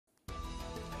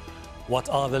What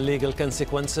are the legal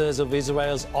consequences of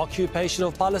Israel's occupation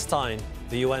of Palestine?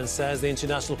 The UN says the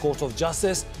International Court of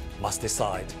Justice must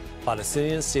decide.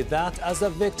 Palestinians see that as a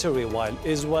victory, while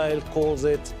Israel calls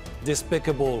it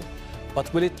despicable.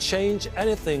 But will it change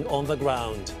anything on the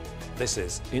ground? This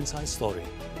is Inside Story.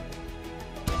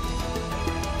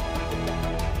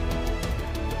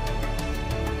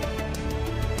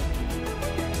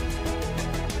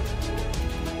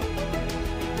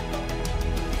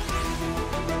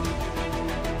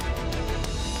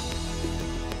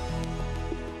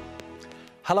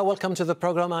 Hello, welcome to the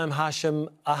program. I'm Hashim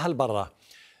Ahalbarra.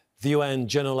 The UN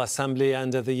General Assembly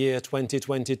ended the year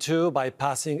 2022 by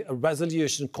passing a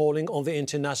resolution calling on the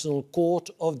International Court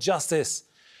of Justice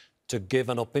to give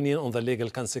an opinion on the legal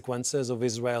consequences of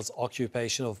Israel's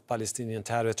occupation of Palestinian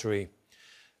territory.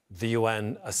 The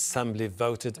UN Assembly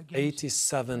voted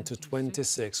 87 to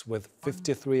 26 with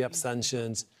 53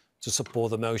 abstentions to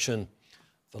support the motion.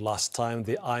 The last time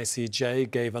the ICJ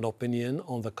gave an opinion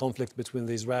on the conflict between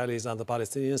the Israelis and the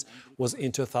Palestinians was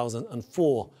in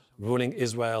 2004, ruling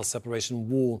Israel's separation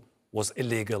wall was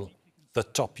illegal. The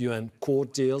top UN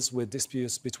court deals with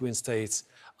disputes between states,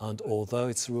 and although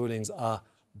its rulings are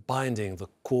binding, the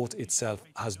court itself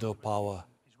has no power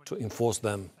to enforce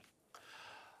them.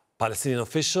 Palestinian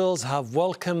officials have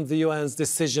welcomed the UN's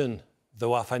decision. The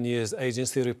Wafa News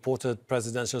agency reported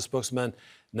presidential spokesman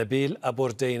Nabil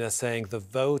Abu-Ordina saying the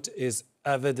vote is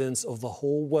evidence of the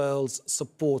whole world's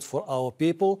support for our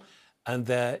people and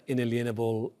their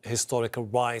inalienable historical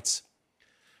rights.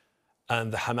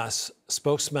 And the Hamas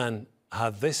spokesman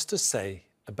had this to say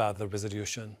about the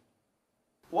resolution.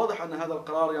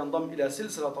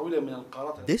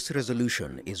 This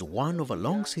resolution is one of a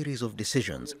long series of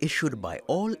decisions issued by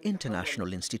all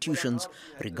international institutions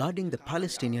regarding the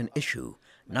Palestinian issue,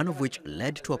 none of which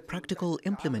led to a practical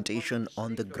implementation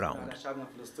on the ground.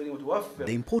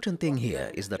 The important thing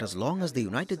here is that as long as the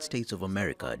United States of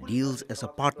America deals as a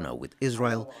partner with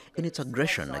Israel in its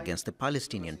aggression against the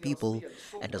Palestinian people,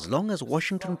 and as long as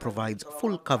Washington provides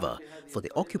full cover for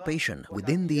the occupation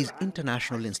within these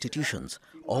international institutions,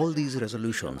 all these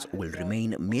resolutions will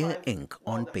remain mere ink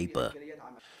on paper.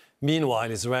 Meanwhile,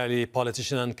 Israeli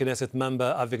politician and Knesset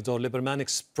member Avigdor Lieberman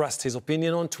expressed his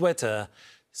opinion on Twitter,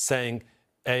 saying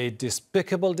a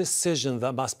despicable decision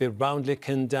that must be roundly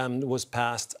condemned was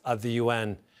passed at the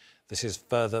UN. This is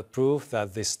further proof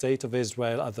that the state of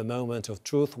Israel at the moment of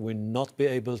truth will not be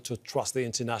able to trust the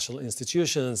international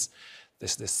institutions.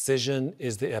 This decision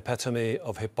is the epitome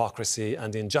of hypocrisy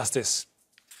and injustice.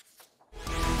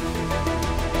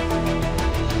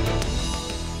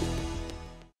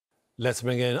 Let's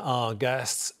bring in our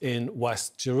guests in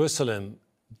West Jerusalem.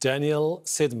 Daniel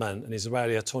Seidmann, an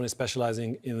Israeli attorney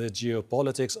specializing in the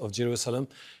geopolitics of Jerusalem.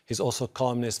 He's also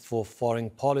columnist for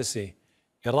foreign policy.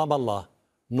 In Ramallah,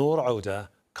 Nour Odeh,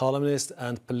 columnist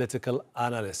and political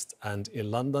analyst, and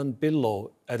in London,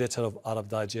 Bill, editor of Arab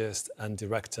Digest and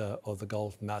director of the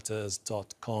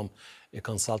GulfMatters.com, a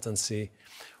consultancy.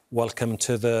 Welcome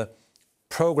to the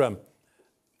program.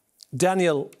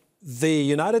 Daniel, the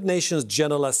United Nations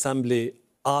General Assembly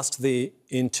asked the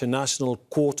International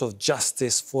Court of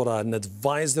Justice for an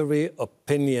advisory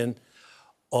opinion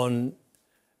on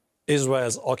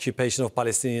Israel's occupation of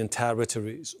Palestinian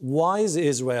territories. Why is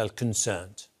Israel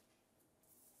concerned?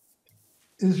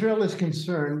 Israel is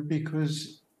concerned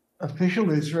because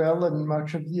official Israel and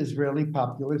much of the Israeli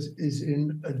populace is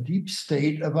in a deep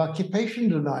state of occupation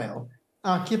denial.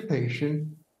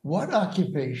 Occupation? What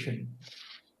occupation?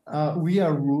 We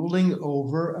are ruling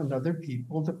over another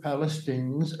people, the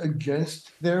Palestinians,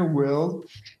 against their will.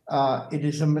 It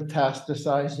is a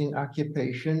metastasizing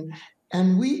occupation,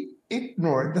 and we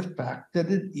ignore the fact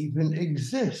that it even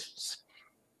exists.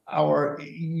 Our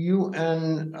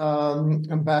UN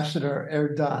ambassador,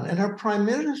 Erdogan, and our prime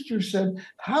minister said,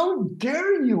 "How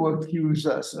dare you accuse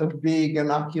us of being an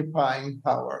occupying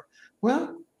power?"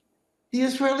 Well, the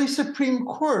Israeli Supreme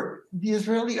Court, the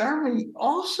Israeli army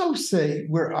also say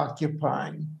we're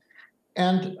occupying.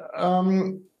 And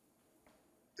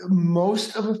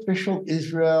most of official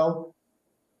Israel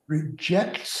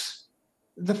rejects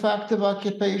the fact of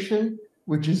occupation,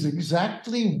 which is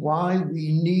exactly why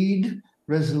we need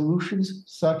resolutions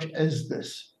such as this.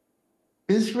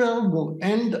 Israel will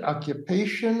end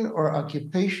occupation, or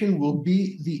occupation will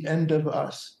be the end of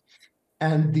us.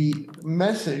 And the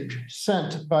message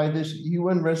sent by this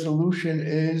UN resolution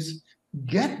is,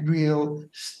 get real,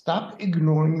 stop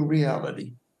ignoring reality.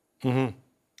 Mm-hmm.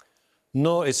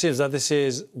 No, it seems that this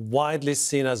is widely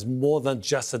seen as more than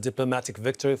just a diplomatic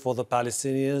victory for the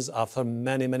Palestinians after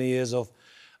many, many years of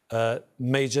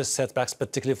major setbacks,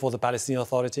 particularly for the Palestinian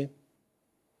Authority.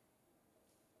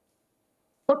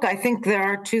 Look, I think there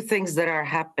are two things that are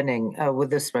happening with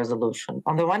this resolution.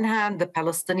 On the one hand, the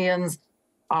Palestinians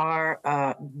are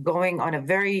going on a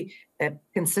very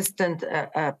consistent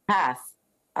path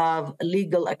of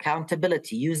legal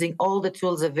accountability, using all the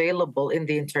tools available in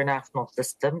the international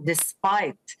system,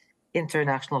 despite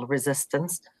international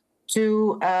resistance,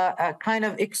 to kind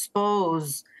of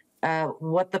expose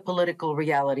what the political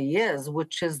reality is,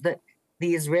 which is that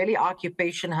the Israeli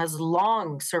occupation has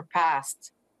long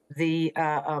surpassed the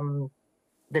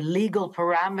legal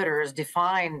parameters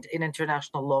defined in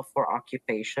international law for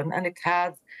occupation, and it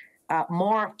has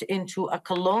morphed into a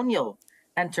colonial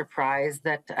enterprise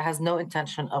that has no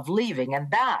intention of leaving, and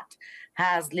that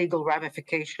has legal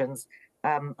ramifications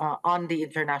on the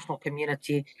international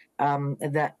community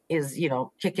that is,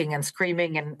 kicking and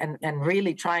screaming and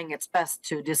really trying its best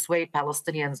to dissuade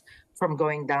Palestinians from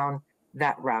going down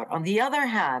that route. On the other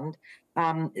hand,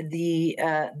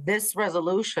 this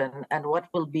resolution and what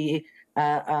will be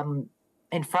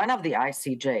in front of the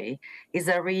ICJ is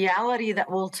a reality that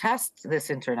will test this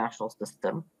international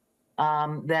system,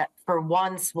 that for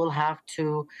once will have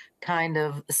to kind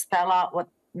of spell out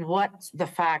what the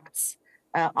facts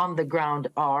on the ground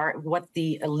are, what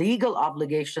the legal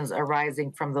obligations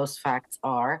arising from those facts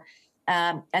are,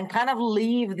 and kind of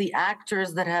leave the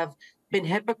actors that have been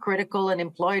hypocritical and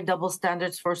employed double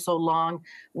standards for so long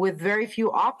with very few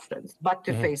options but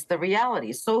to face the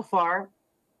reality. So far,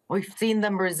 we've seen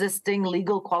them resisting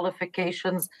legal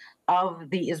qualifications of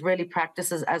the Israeli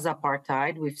practices as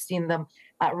apartheid. We've seen them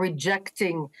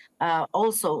rejecting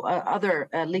also other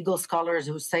legal scholars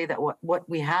who say that what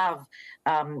we have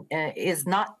is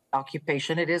not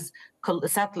occupation, it is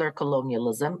settler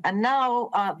colonialism. And now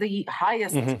the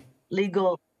highest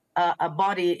legal a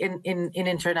body in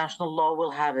international law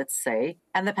will have its say,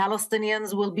 and the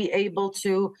Palestinians will be able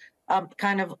to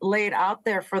kind of lay it out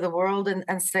there for the world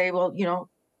and say, well,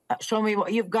 show me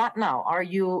what you've got now. Are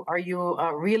you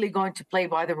really going to play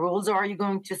by the rules, or are you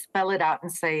going to spell it out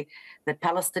and say that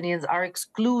Palestinians are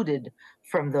excluded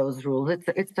from those rules?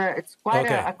 It's quite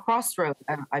a crossroad,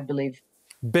 I believe.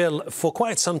 Bill, for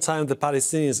quite some time, the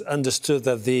Palestinians understood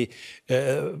that the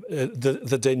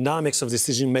dynamics of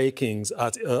decision makings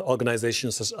at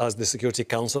organizations such as the Security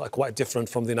Council are quite different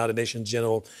from the United Nations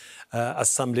General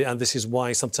Assembly, and this is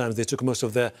why sometimes they took most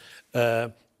of their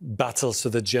battles to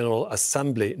the General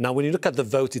Assembly. Now, when you look at the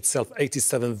vote itself,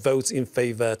 87 votes in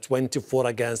favor, 24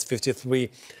 against,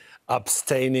 53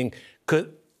 abstaining.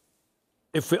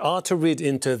 If we are to read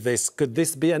into this, could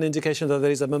this be an indication that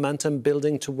there is a momentum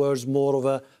building towards more of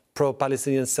a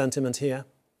pro-Palestinian sentiment here?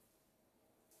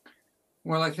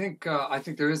 Well, I think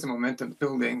there is a momentum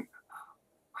building.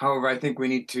 However, I think we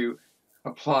need to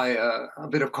apply a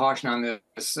bit of caution on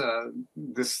this.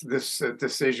 This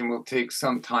decision will take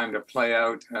some time to play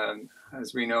out.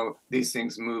 As we know, these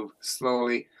things move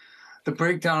slowly. The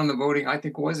breakdown on the voting, I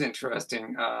think, was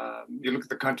interesting. You look at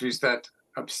the countries that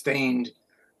abstained.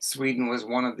 Sweden was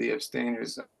one of the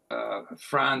abstainers.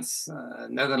 France,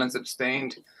 Netherlands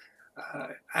abstained.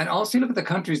 And also you look at the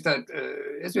countries that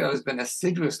Israel has been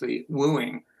assiduously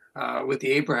wooing with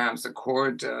the Abraham's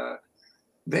Accord.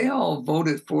 They all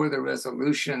voted for the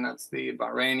resolution. That's the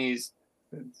Bahrainis,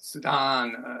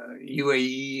 Sudan,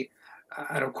 UAE.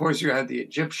 And of course, you had the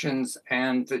Egyptians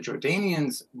and the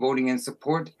Jordanians voting in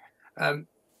support, and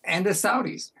the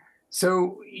Saudis.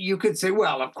 So you could say,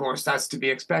 well, of course, that's to be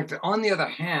expected. On the other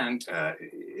hand,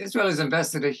 Israel has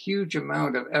invested a huge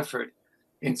amount of effort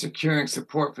in securing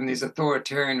support from these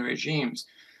authoritarian regimes.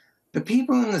 The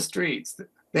people in the streets,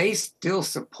 they still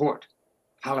support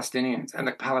Palestinians and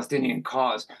the Palestinian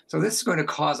cause. So this is going to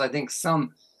cause, I think,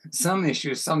 some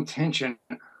issues, some tension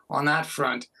on that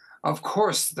front. Of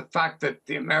course, the fact that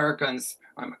the Americans,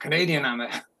 I'm a Canadian, I'm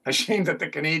ashamed that the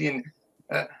Canadian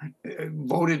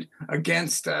voted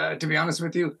against, to be honest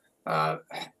with you.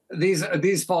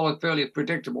 These follow fairly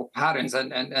predictable patterns,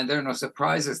 and there are no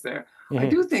surprises there. I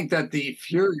do think that the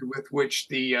fury with which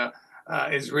the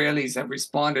Israelis have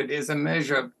responded is a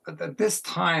measure of this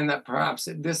time that perhaps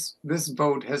this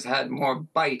vote has had more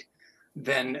bite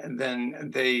than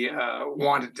they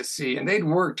wanted to see. And they'd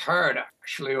worked hard,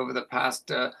 actually, over the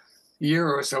past year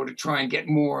or so to try and get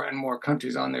more and more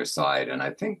countries on their side. And I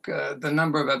think the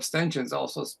number of abstentions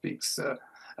also speaks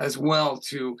as well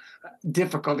to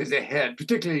difficulties ahead,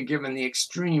 particularly given the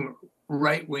extreme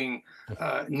right-wing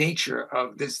nature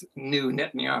of this new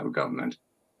Netanyahu government.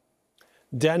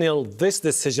 Daniel, this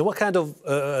decision, what kind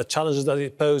of challenges does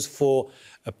it pose for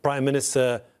Prime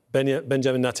Minister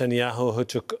Benjamin Netanyahu, who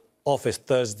took office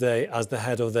Thursday as the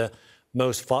head of the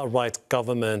most far-right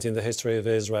government in the history of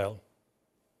Israel?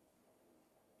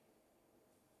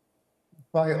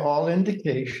 By all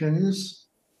indications,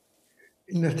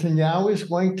 Netanyahu is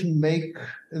going to make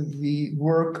the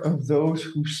work of those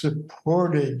who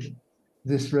supported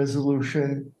this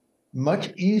resolution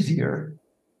much easier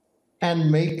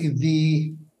and make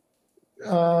the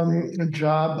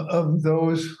job of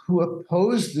those who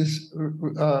oppose this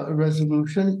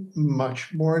resolution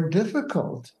much more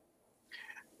difficult.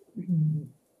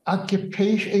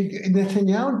 Occupation,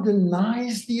 Netanyahu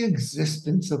denies the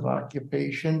existence of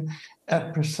occupation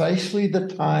at precisely the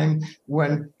time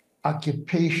when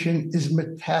occupation is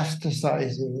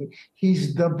metastasizing.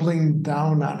 He's doubling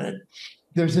down on it.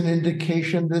 There's an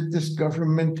indication that this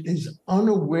government is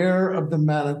unaware of the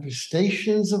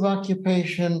manifestations of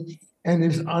occupation and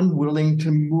is unwilling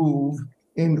to move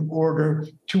in order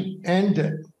to end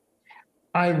it.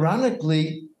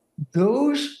 Ironically,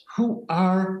 those who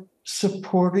are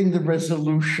supporting the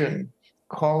resolution,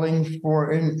 calling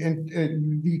for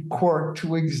the court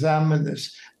to examine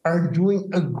this, are doing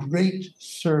a great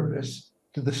service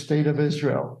to the state of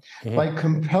Israel by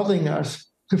compelling us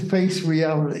to face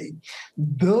reality.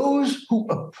 Those who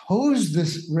oppose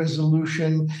this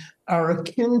resolution are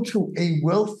akin to a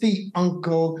wealthy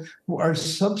uncle who are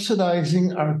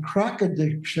subsidizing our crack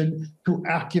addiction to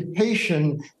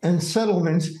occupation and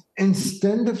settlements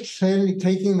instead of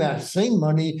taking that same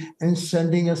money and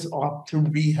sending us off to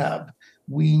rehab.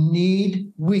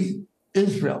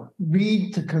 Israel,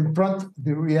 need to confront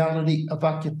the reality of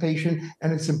occupation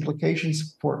and its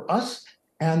implications for us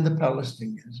and the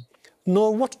Palestinians.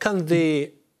 Nor what can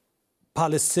the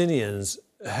Palestinians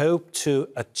hope to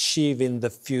achieve in the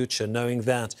future, knowing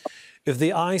that if the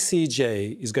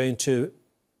ICJ is going to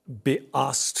be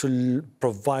asked to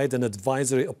provide an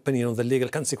advisory opinion on the legal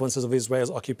consequences of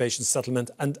Israel's occupation,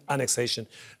 settlement and annexation,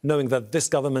 knowing that this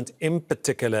government in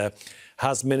particular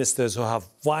has ministers who have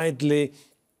widely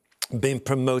been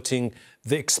promoting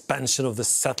the expansion of the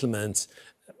settlement,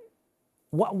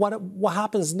 what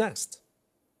happens next?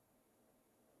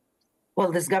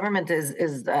 Well, this government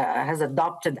has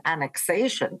adopted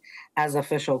annexation as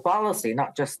official policy,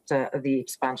 not just the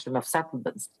expansion of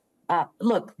settlements.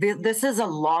 Look, this is a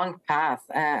long path,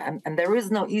 and there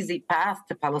is no easy path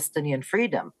to Palestinian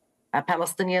freedom.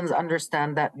 Palestinians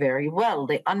understand that very well.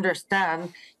 They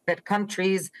understand that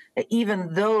countries,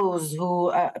 even those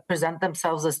who present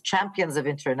themselves as champions of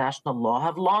international law,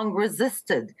 have long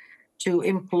resisted to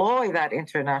employ that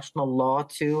international law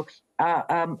to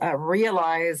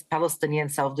realize Palestinian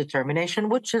self-determination,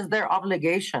 which is their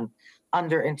obligation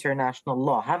under international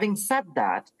law. Having said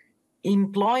that,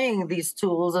 employing these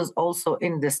tools is also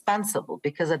indispensable,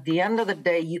 because at the end of the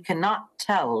day, you cannot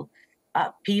tell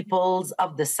peoples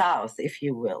of the South, if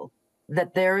you will,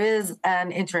 that there is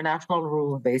an international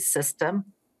rule-based system,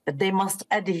 that they must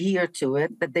adhere to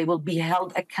it, that they will be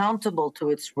held accountable to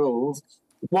its rules,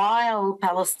 while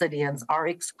Palestinians are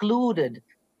excluded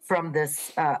from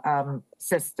this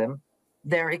system.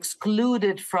 They're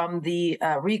excluded from the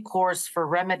recourse for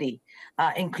remedy,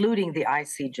 including the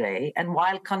ICJ, and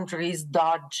while countries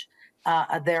dodge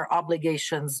their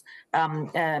obligations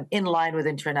in line with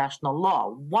international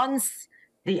law. Once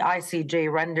the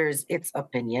ICJ renders its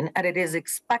opinion, and it is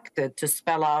expected to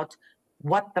spell out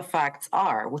what the facts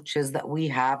are, which is that we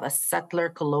have a settler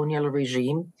colonial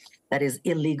regime that is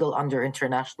illegal under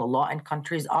international law, and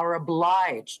countries are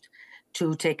obliged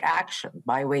to take action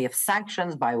by way of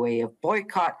sanctions, by way of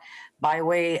boycott, by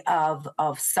way of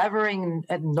severing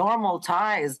normal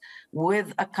ties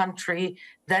with a country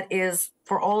that is,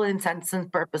 for all intents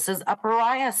and purposes, a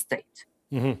pariah state.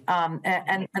 And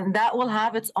that will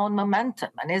have its own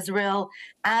momentum. And Israel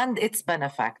and its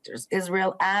benefactors,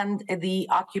 Israel and the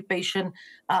occupation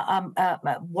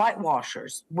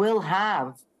whitewashers will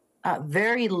have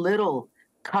very little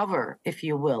cover, if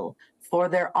you will, for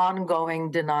their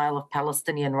ongoing denial of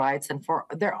Palestinian rights and for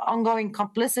their ongoing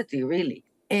complicity, really,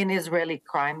 in Israeli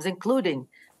crimes, including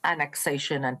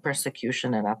annexation and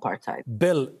persecution and apartheid.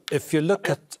 Bill, if you look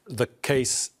at the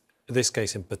case, this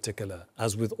case in particular,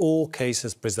 as with all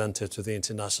cases presented to the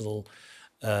International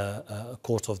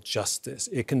Court of Justice,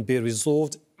 it can be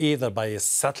resolved either by a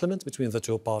settlement between the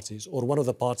two parties or one of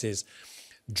the parties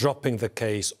dropping the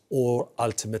case, or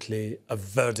ultimately a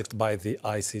verdict by the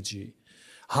ICJ.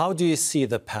 How do you see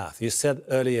the path? You said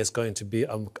earlier it's going to be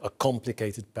a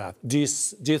complicated path. Do you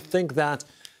think that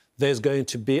there's going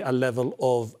to be a level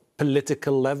of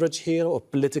political leverage here or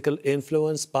political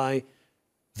influence by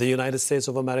the United States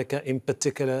of America in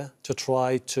particular to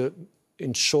try to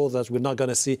ensure that we're not going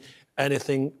to see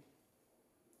anything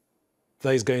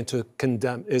that is going to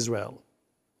condemn Israel?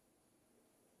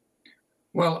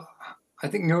 Well, I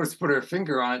think Nour's put her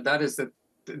finger on it. That is that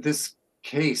this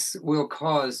case will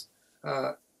cause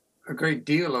a great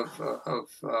deal of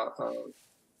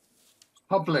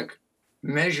public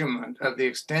measurement of the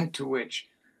extent to which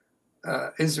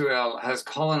Israel has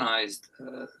colonized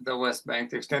the West Bank,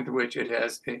 the extent to which it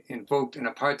has invoked an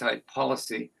apartheid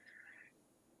policy.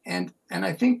 And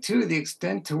I think, too, the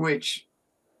extent to which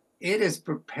it is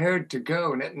prepared to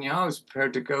go, Netanyahu is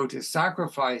prepared to go to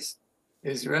sacrifice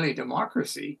Israeli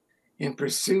democracy in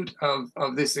pursuit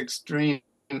of this extreme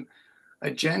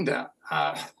agenda.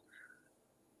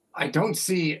 I don't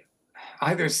see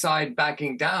either side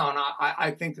backing down.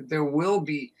 I think that there will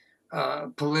be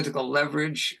political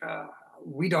leverage.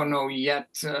 We don't know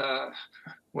yet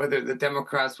whether the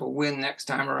Democrats will win next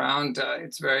time around.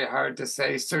 It's very hard to say.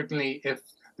 Certainly, if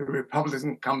the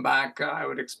Republicans come back, I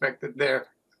would expect that their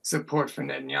support for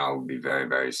Netanyahu would be very,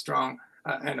 very strong.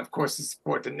 And of course, the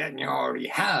support that Netanyahu already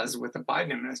has with the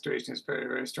Biden administration is very,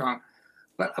 very strong.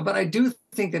 But I do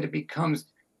think that it becomes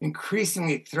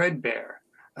increasingly threadbare,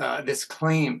 this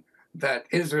claim that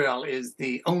Israel is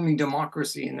the only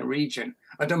democracy in the region,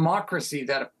 a democracy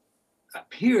that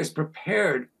appears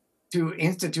prepared to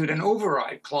institute an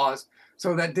override clause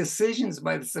so that decisions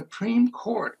by the Supreme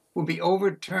Court will be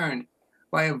overturned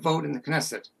by a vote in the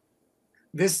Knesset.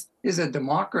 This is a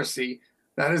democracy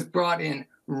that has brought in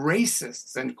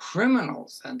racists and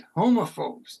criminals and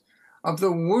homophobes of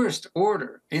the worst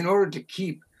order in order to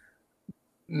keep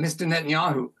Mr.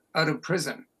 Netanyahu out of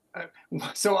prison.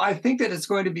 So I think that it's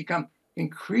going to become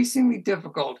increasingly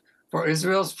difficult for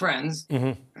Israel's friends,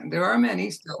 and there are many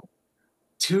still,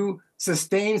 to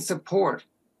sustain support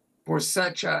for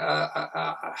such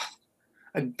a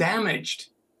damaged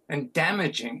and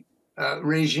damaging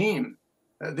regime,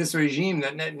 this regime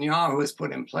that Netanyahu has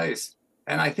put in place.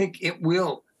 And I think it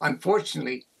will,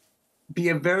 unfortunately, be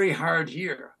a very hard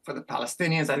year for the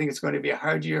Palestinians. I think it's going to be a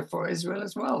hard year for Israel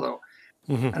as well, though.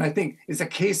 And I think it's a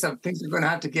case of things are going to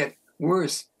have to get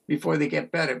worse before they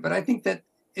get better. But I think that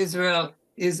Israel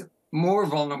is more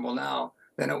vulnerable now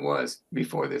than it was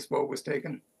before this vote was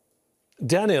taken.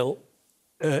 Daniel,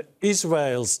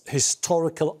 Israel's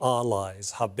historical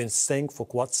allies have been saying for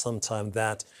quite some time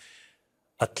that,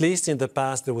 at least in the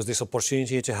past, there was this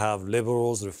opportunity to have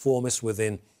liberals, reformists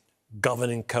within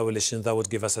governing coalition that would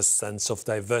give us a sense of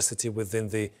diversity within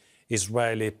the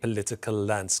Israeli political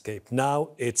landscape.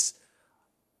 Now it's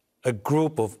a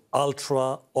group of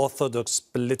ultra-Orthodox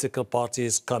political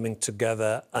parties coming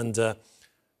together under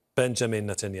Benjamin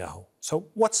Netanyahu. So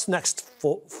what's next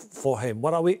for him?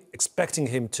 What are we expecting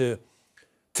him to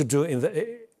do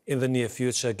in the near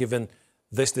future, given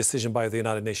this decision by the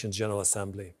United Nations General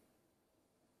Assembly?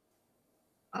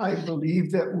 I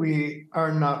believe that we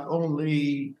are not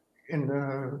only in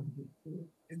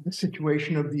the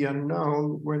situation of the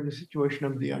unknown, we're in the situation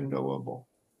of the unknowable.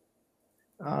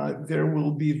 There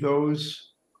will be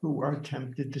those who are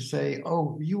tempted to say,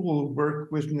 oh, you will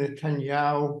work with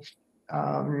Netanyahu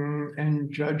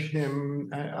and judge him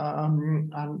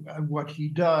on what he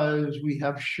does. We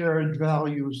have shared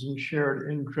values and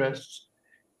shared interests.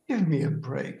 Give me a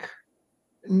break.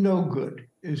 No good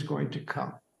is going to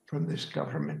come from this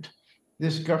government.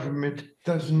 This government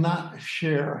does not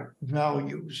share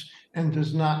values and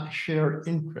does not share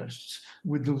interests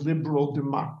with the liberal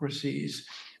democracies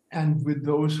and with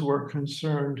those who are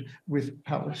concerned with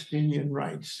Palestinian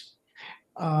rights.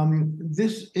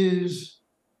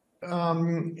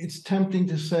 It's tempting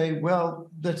to say, well,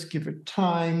 let's give it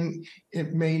time.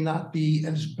 It may not be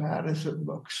as bad as it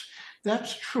looks.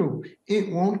 That's true.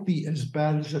 It won't be as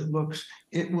bad as it looks.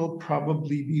 It will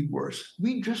probably be worse.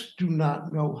 We just do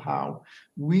not know how.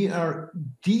 We are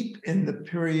deep in the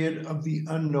period of the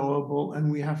unknowable,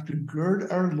 and we have to gird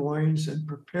our loins and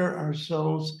prepare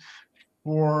ourselves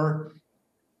for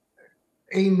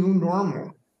a new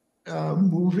normal,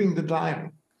 moving the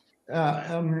dial.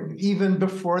 Even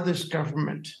before this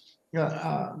government,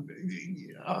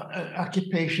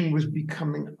 occupation was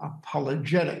becoming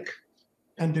apologetic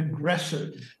and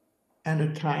aggressive and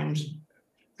at times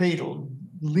fatal,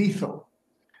 lethal.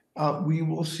 We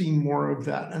will see more of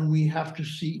that, and we have to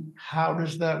see, how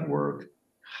does that work?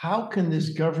 How can this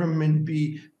government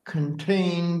be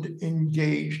contained,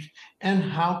 engaged, and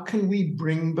how can we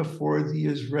bring before the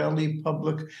Israeli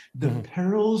public the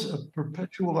perils of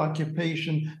perpetual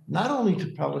occupation, not only to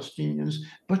Palestinians,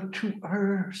 but to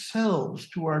ourselves,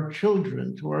 to our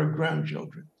children, to our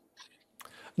grandchildren?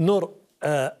 Nour,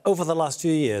 over the last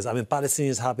few years,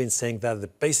 Palestinians have been saying that they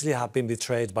basically have been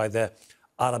betrayed by their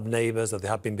Arab neighbors, that they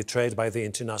have been betrayed by the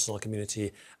international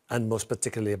community, and most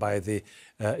particularly by the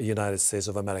United States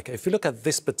of America. If you look at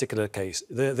this particular case,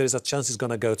 there is a chance it's going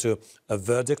to go to a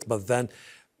verdict, but then,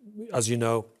 as you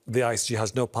know, the ICJ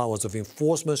has no powers of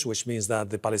enforcement, which means that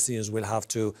the Palestinians will have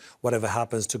to, whatever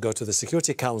happens, to go to the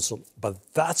Security Council. But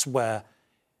that's where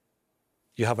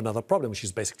you have another problem, which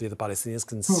is basically the Palestinians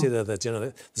consider the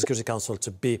Security Council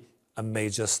to be a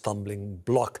major stumbling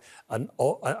block,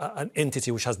 an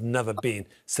entity which has never been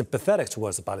sympathetic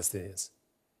towards the Palestinians.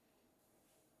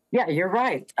 Yeah, you're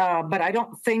right. But I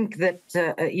don't think that,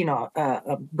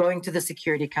 going to the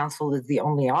Security Council is the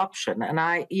only option. And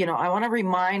I want to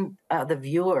remind the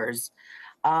viewers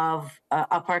of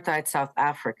apartheid South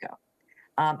Africa.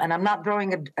 And I'm not drawing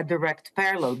a direct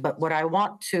parallel, but what I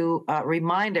want to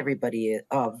remind everybody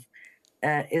of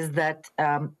is that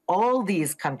all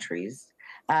these countries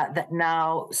that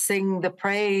now sing the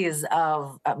praise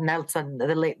of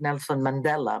the late Nelson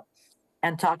Mandela,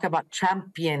 and talk about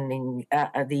championing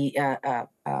the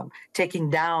taking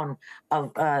down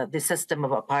of the system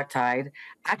of apartheid,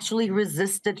 actually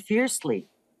resisted fiercely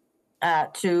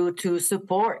to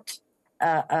support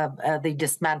the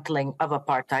dismantling of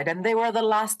apartheid. And they were the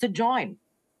last to join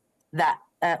that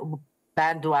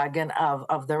bandwagon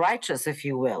of the righteous, if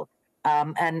you will.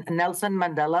 And Nelson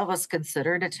Mandela was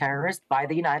considered a terrorist by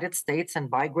the United States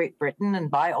and by Great Britain and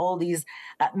by all these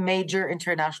major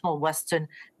international Western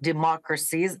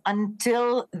democracies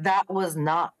until that was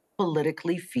not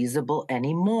politically feasible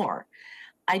anymore.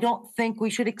 I don't think we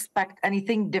should expect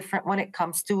anything different when it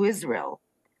comes to Israel.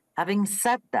 Having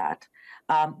said that,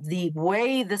 the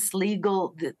way this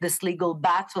legal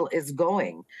battle is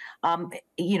going,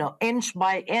 inch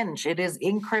by inch, it is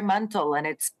incremental and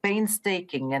it's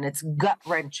painstaking and it's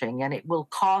gut-wrenching, and it will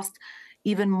cost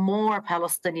even more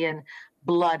Palestinian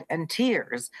blood and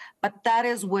tears. But that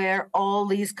is where all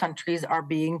these countries are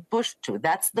being pushed to.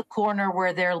 That's the corner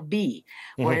where they'll be,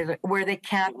 where they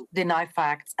can't deny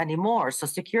facts anymore. So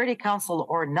Security Council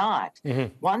or not,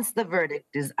 once the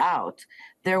verdict is out,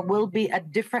 there will be a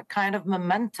different kind of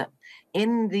momentum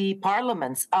in the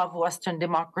parliaments of Western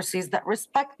democracies that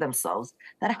respect themselves,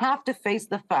 that have to face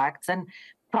the facts and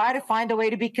try to find a way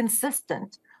to be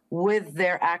consistent with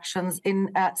their actions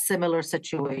in similar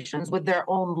situations, with their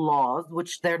own laws,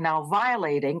 which they're now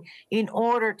violating in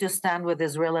order to stand with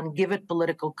Israel and give it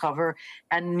political cover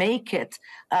and make it,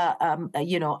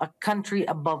 a country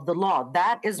above the law.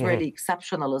 That Israeli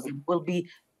exceptionalism will be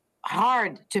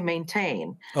hard to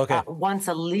maintain once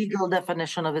a legal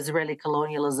definition of Israeli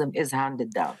colonialism is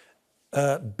handed down.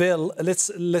 Bill, let's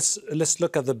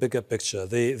look at the bigger picture.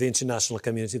 The international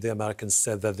community, the Americans,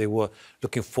 said that they were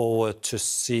looking forward to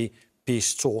see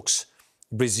peace talks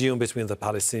resume between the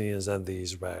Palestinians and the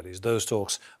Israelis. Those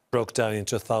talks broke down in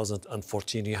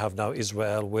 2014. You have now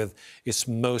Israel with its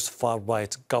most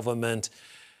far-right government.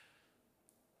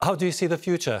 How do you see the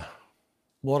future?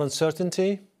 More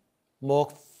uncertainty?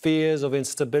 More fears of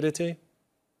instability?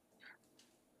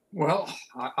 Well,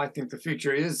 I think the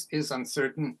future is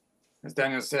uncertain. As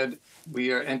Daniel said,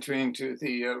 we are entering into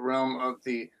the realm of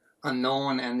the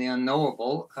unknown and the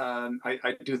unknowable.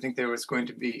 I do think there is going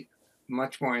to be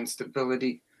much more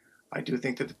instability. I do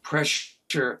think that the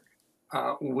pressure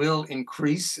will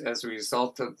increase as a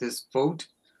result of this vote.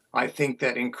 I think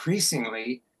that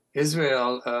increasingly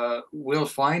Israel will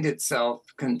find itself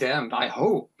condemned, I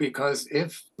hope, because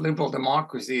if liberal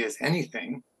democracy is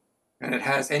anything, and it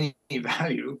has any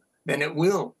value, then it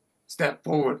will step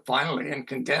forward finally and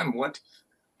condemn what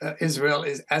Israel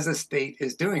is as a state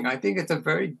is doing. I think it's a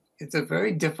very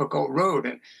difficult road,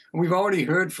 and we've already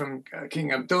heard from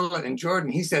King Abdullah in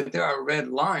Jordan. He said there are red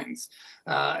lines.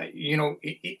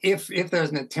 If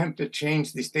there's an attempt to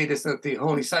change the status of the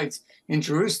holy sites in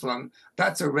Jerusalem,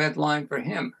 that's a red line for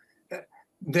him.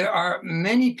 There are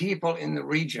many people in the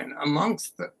region,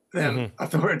 amongst them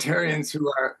authoritarians who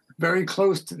are very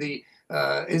close to the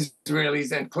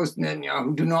Israelis and close to Netanyahu,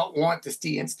 who do not want to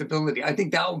see instability. I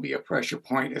think that will be a pressure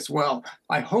point as well.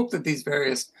 I hope that these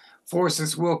various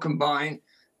forces will combine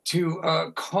to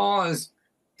cause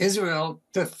Israel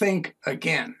to think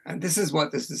again. And this is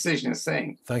what this decision is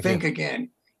saying. Think again.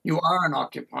 You are an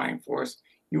occupying force.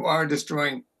 You are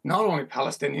destroying not only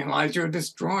Palestinian lives, you're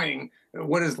destroying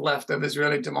what is left of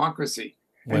Israeli democracy.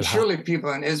 And surely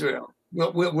people in Israel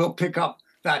will pick up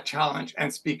that challenge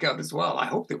and speak out as well. I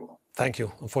hope they will. Thank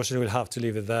you. Unfortunately, we'll have to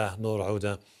leave it there. Nour,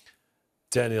 Odeh,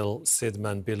 Daniel,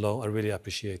 Seidmann, below. I really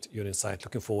appreciate your insight.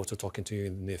 Looking forward to talking to you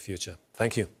in the near future.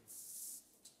 Thank you.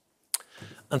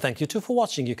 And thank you too for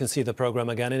watching. You can see the program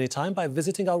again anytime by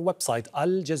visiting our website,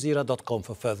 aljazeera.com,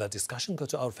 for further discussion. Go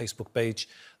to our Facebook page.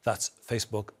 That's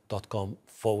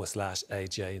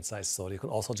facebook.com/AJ Inside Story. You can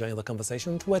also join the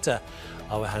conversation on Twitter.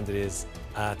 Our handle is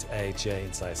 @AJ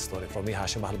Inside Story. From me,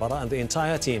 Hashim Al-Barra, and the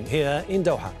entire team here in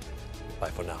Doha.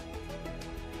 Bye for now.